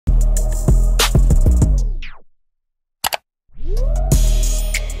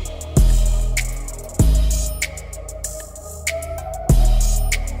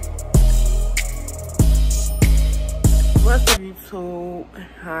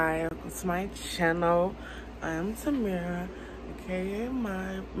Hi, it's my channel. I am Tamira, aka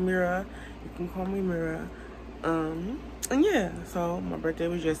Mira. You can call me Mira. And yeah, so my birthday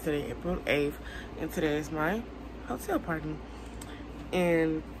was yesterday, April 8th, and today is my hotel party.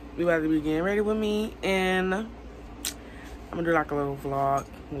 And we about to be getting ready with me, and I'm gonna do like a little vlog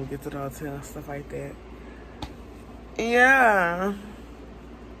when we get to the hotel and stuff like that. Yeah.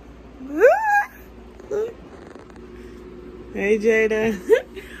 Hey Jada.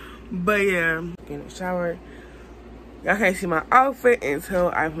 But yeah, I'm getting a shower. Y'all can't see my outfit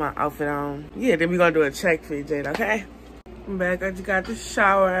until I have my outfit on. Yeah, then we gonna do a check for you, Jada, okay? I'm back. I just got the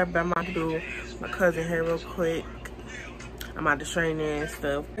shower, but I'm about to do my cousin hair real quick. I'm about to straighten it and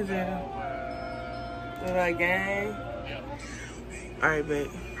stuff. Is that gang? Alright,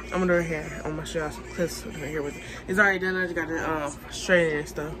 babe. I'm gonna do her hair. I'm gonna show y'all some clips of her hair with it. It's already done. I just got to straighten it and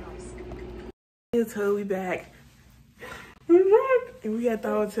stuff. So we back. And we at the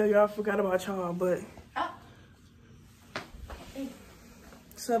hotel. Y'all forgot about y'all, but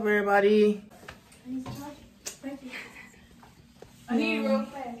what's up, everybody? We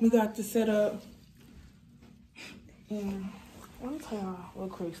got the setup. And let me tell y'all a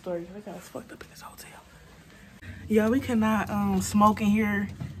little quick story. I got us fucked up in this hotel. Yeah, we cannot smoke in here.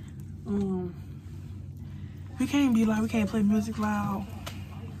 We can't be like, we can't play music loud.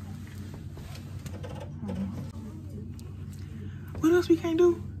 What else we can't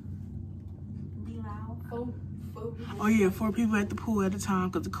do? Be loud. Oh yeah, 4 people at the pool at the time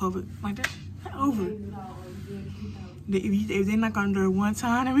because of COVID. Like that over. If they're not gonna do it one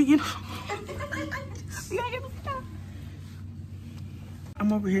time, then we get. We gotta get.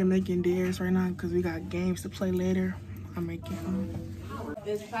 I'm over here making dares right now because we got games to play later. I'm making.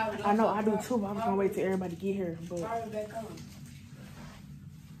 I know I do too, but I'm just gonna wait till everybody get here. But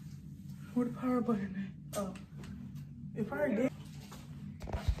where the power button at? Oh, if I did.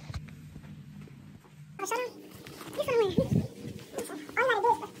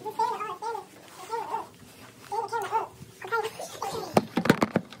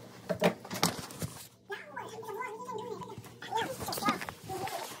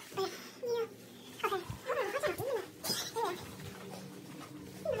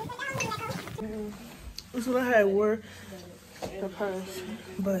 This is what I had wore the purse,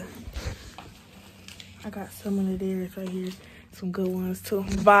 but I got some of the dares right here. Some good ones too.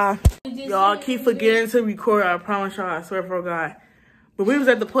 Bye. Y'all keep forgetting to record. I promise y'all. I swear for God. But we was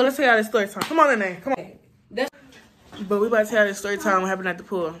at the pool. Let's tell y'all the story time. Come on in there. Come on. But we about to tell y'all the story time what happened at the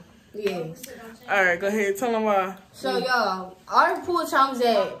pool. Yes. All right, go ahead. Tell them why. So y'all, our pool time was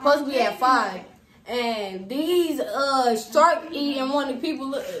supposed to be at 5, and these shark eating one of the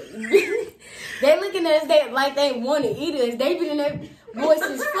people they looking at us like they want to eat us. They been in their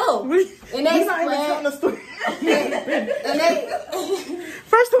voices full, and they not even telling the story. and they.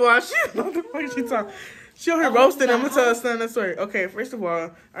 First of all, she don't know what the fuck she talking. She on here roasting. I'm gonna tell her son the story. Okay, first of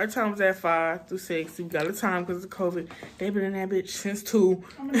all, our time was at 5 through 6. We got a time because of COVID. They been in that bitch since 2.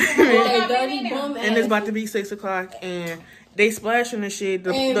 And it's about to be 6 o'clock, and they splashing and shit.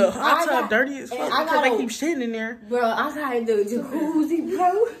 The hot tub dirty as fuck because they keep shitting in there. Bro, I got the jacuzzi,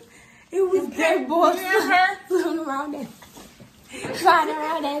 bro. It was dead boys floating around there. Trying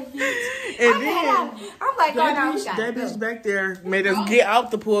around that bitch. And then I'm like, that bitch back there made us get out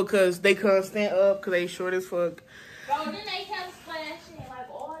the pool because they couldn't stand up because they short as fuck. Bro, then they kept splashing like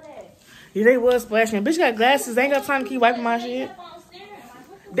all that. Yeah, they was splashing. Bitch got glasses. They ain't got time to keep wiping my shit.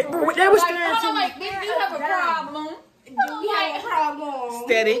 They was staring too. Like, bitch, you have a problem. We have a problem.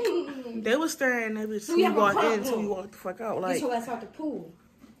 Static. They was staring at that bitch till we walked in, till we walked the fuck out. Like, get your ass out the pool.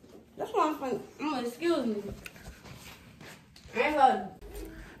 That's why I'm like, excuse me.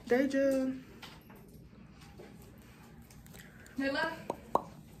 they just. Hello?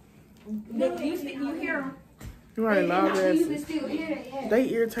 You hear them? You right, loud You can asses. still hear that, yeah. They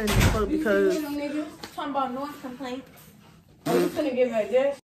irritating as fuck because. You hear them niggas? Talking about noise complaint. Oh, you finna give her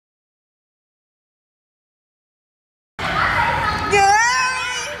this?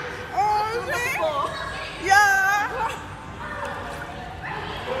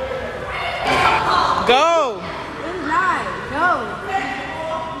 Go! It's not. No.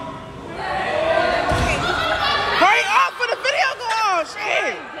 Hurry up for the video go on!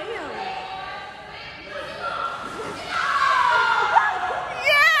 Shit!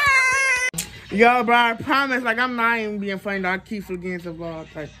 Yeah! Yo, bro, I promise, like, I'm not even being funny, though. I keep forgetting to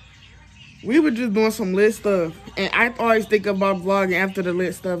vlog. Like, we were just doing some lit stuff, and I always think about vlogging after the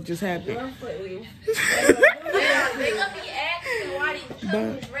lit stuff just happened. They gonna be asking why these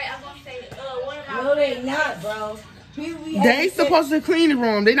cookies red. I'm gonna say, what about? No, they not, bro. They ain't supposed to clean the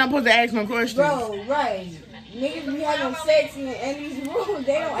room. They not supposed to ask no questions. Bro, right. Niggas be having sex in these rooms.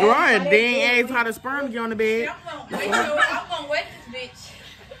 don't ask. Right, they ain't ask how the sperm get on the bed. I'm gonna wet this bitch.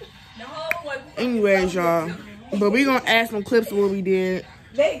 The whole way. Anyways, y'all. But we gonna add some clips of what we did.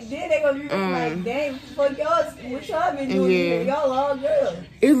 They gonna be like, dang, fuck y'all, what y'all been doing here? Y'all all girls.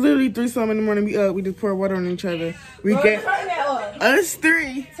 It's literally 3-something in the morning. We just pour water on each other. We Bro, get turn that up. us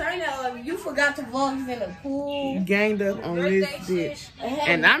 3 Turn that up. You forgot to vlog in the pool. ganged up on this bitch.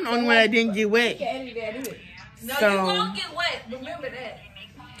 And I'm the only one that didn't get wet. No, you So- won't get wet. Remember that.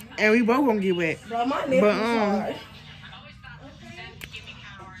 And we both gonna get wet. Bro, my nipples hard.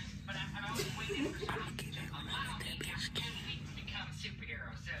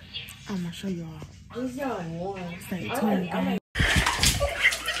 I'm gonna show y'all. Who's y'all one? Stay tuned, guys.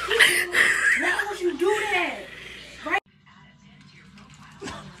 Why would you do that?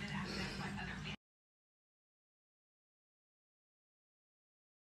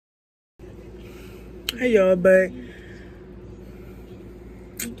 Hey y'all, but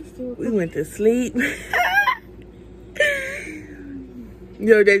we went to sleep.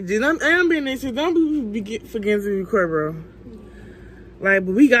 Yo, I'm being this shit. Don't be forgetting to record, bro. Like,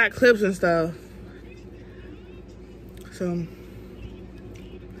 but we got clips and stuff. So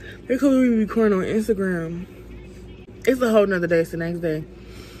they could be recording on Instagram. It's a whole nother day. It's the next day.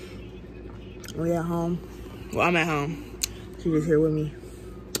 We at home. Well, I'm at home. She just here with me.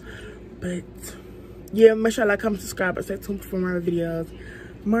 But yeah, make sure you like, comment, subscribe, and stay tuned for more videos,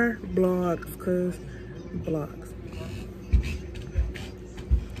 more vlogs, cause vlogs.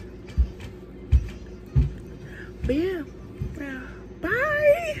 But yeah,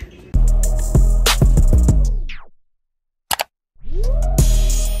 bye.